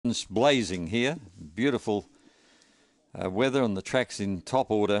sun's blazing here. Beautiful weather, and the track's in top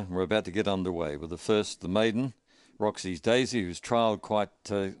order. We're about to get underway with the maiden, Roxy's Daisy, who's trialled quite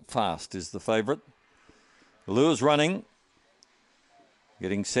fast, is the favourite. The lure's running,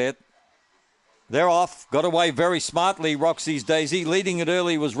 getting set. They're off. Got away very smartly, Roxy's Daisy. Leading it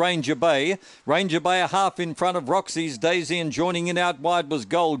early was Ranger Bay. Ranger Bay a half in front of Roxy's Daisy, and joining in out wide was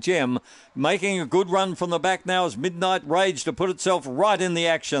Gold Gem. Making a good run from the back now is Midnight Rage to put itself right in the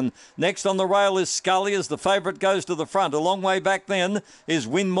action. Next on the rail is Scully as the favourite goes to the front. A long way back then is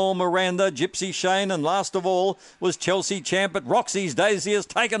Winmore Miranda, Gypsy Shane, and last of all was Chelsea Champ. But Roxy's Daisy has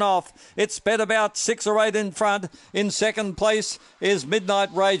taken off. It's sped about 6 or 8 in front. In second place is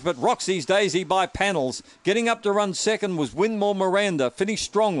Midnight Rage, but Roxy's Daisy by panels. Getting up to run second was Winmore Miranda, finished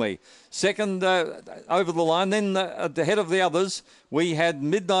strongly. Second over the line. Then at the head of the others, we had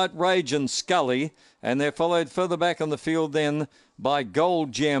Midnight Rage and Scully, and they're followed further back on the field then by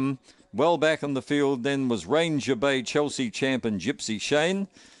Gold Gem. Well back on the field then was Ranger Bay, Chelsea Champ and Gypsy Shane.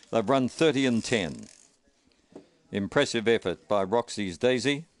 They've run 30 and 10. Impressive effort by Roxy's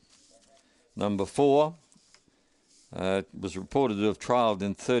Daisy. Number 4 was reported to have trialled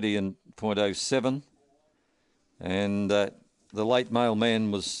in 30.07, and the late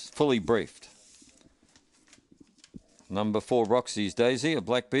mailman was fully briefed. Number 4, Roxy's Daisy, a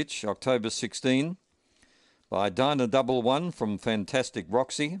black bitch, October 16, by Dinah Double One from Fantastic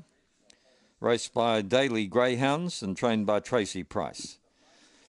Roxy, raced by Daily Greyhounds and trained by Tracy Price.